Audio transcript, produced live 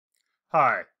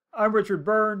Hi, I'm Richard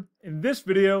Byrne. In this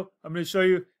video, I'm going to show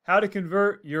you how to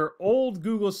convert your old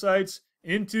Google Sites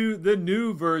into the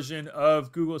new version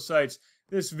of Google Sites.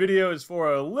 This video is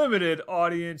for a limited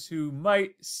audience who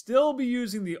might still be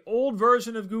using the old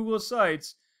version of Google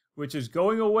Sites, which is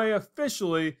going away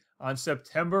officially on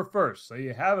September 1st. So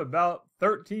you have about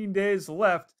 13 days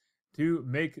left to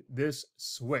make this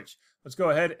switch. Let's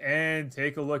go ahead and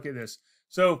take a look at this.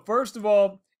 So first of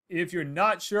all, if you're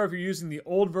not sure if you're using the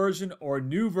old version or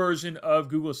new version of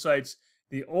Google Sites,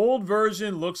 the old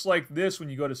version looks like this when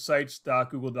you go to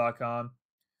sites.google.com.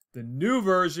 The new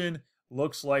version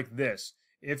looks like this.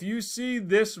 If you see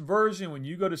this version when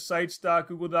you go to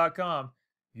sites.google.com,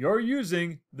 you're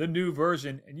using the new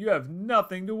version and you have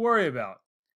nothing to worry about.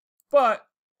 But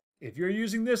if you're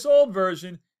using this old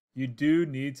version, you do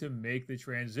need to make the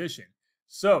transition.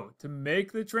 So to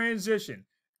make the transition,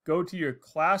 go to your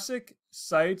Classic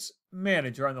Sites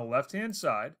Manager on the left-hand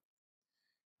side.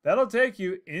 That'll take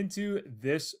you into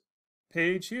this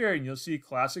page here, and you'll see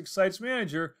Classic Sites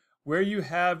Manager, where you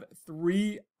have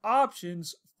three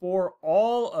options for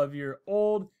all of your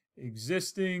old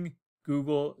existing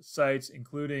Google Sites,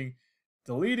 including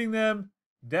deleting them,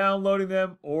 downloading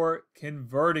them, or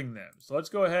converting them. So let's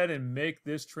go ahead and make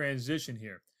this transition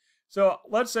here. So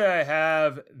let's say I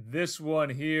have this one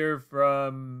here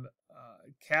from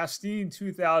Castine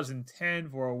 2010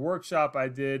 for a workshop I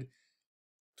did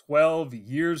 11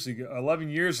 years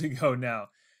ago now.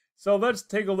 So let's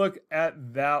take a look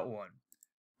at that one.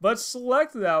 Let's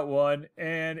select that one,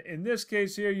 and in this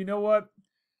case here, you know what?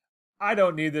 I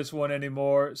don't need this one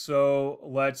anymore, so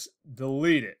let's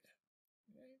delete it.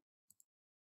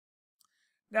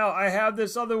 Now I have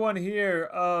this other one here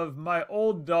of my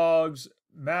old dogs,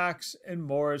 Max and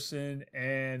Morrison,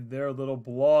 and their little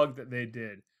blog that they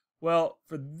did. Well,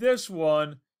 for this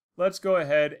one, let's go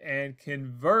ahead and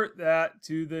convert that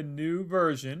to the new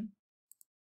version.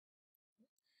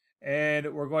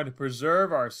 And we're going to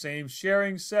preserve our same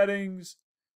sharing settings,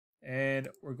 and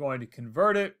we're going to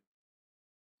convert it.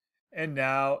 And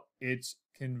now it's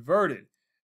converted.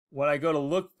 When I go to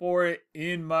look for it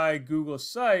in my Google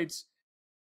Sites,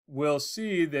 we'll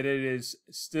see that it is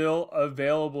still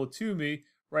available to me.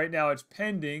 Right now it's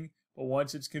pending, but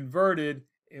once it's converted,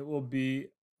 it will be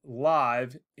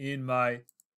live in my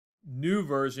new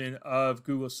version of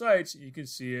Google Sites. You can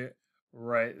see it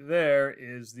right there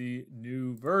is the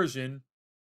new version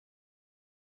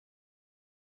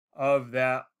of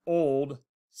that old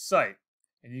site.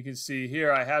 And you can see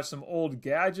here I have some old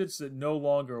gadgets that no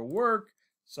longer work,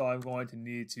 so I'm going to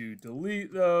need to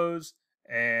delete those,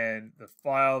 and the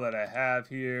file that I have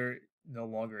here no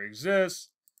longer exists,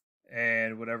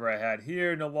 and whatever I had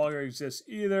here no longer exists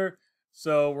either.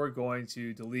 So we're going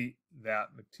to delete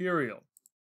that material.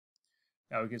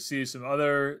 Now we can see some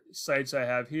other sites I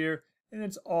have here, and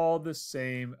it's all the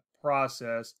same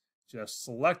process. Just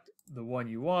select the one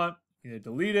you want, either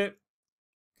delete it,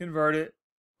 convert it,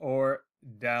 or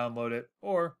download it,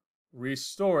 or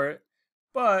restore it.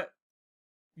 But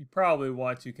you probably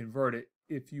want to convert it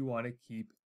if you want to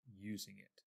keep using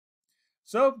it.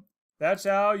 So that's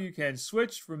how you can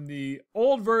switch from the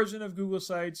old version of Google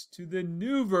Sites to the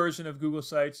new version of Google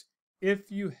Sites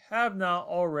if you have not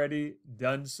already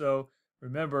done so.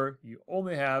 Remember, you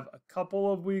only have a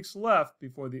couple of weeks left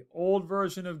before the old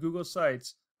version of Google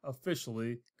Sites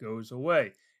officially goes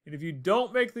away. And if you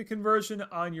don't make the conversion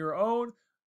on your own,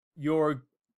 your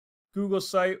Google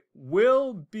site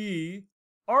will be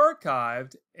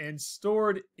archived and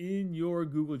stored in your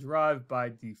Google Drive by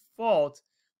default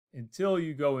until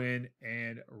you go in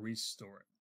and restore it.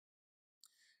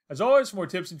 As always, for more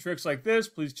tips and tricks like this,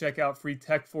 please check out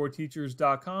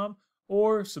freetech4teachers.com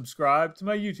or subscribe to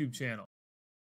my YouTube channel.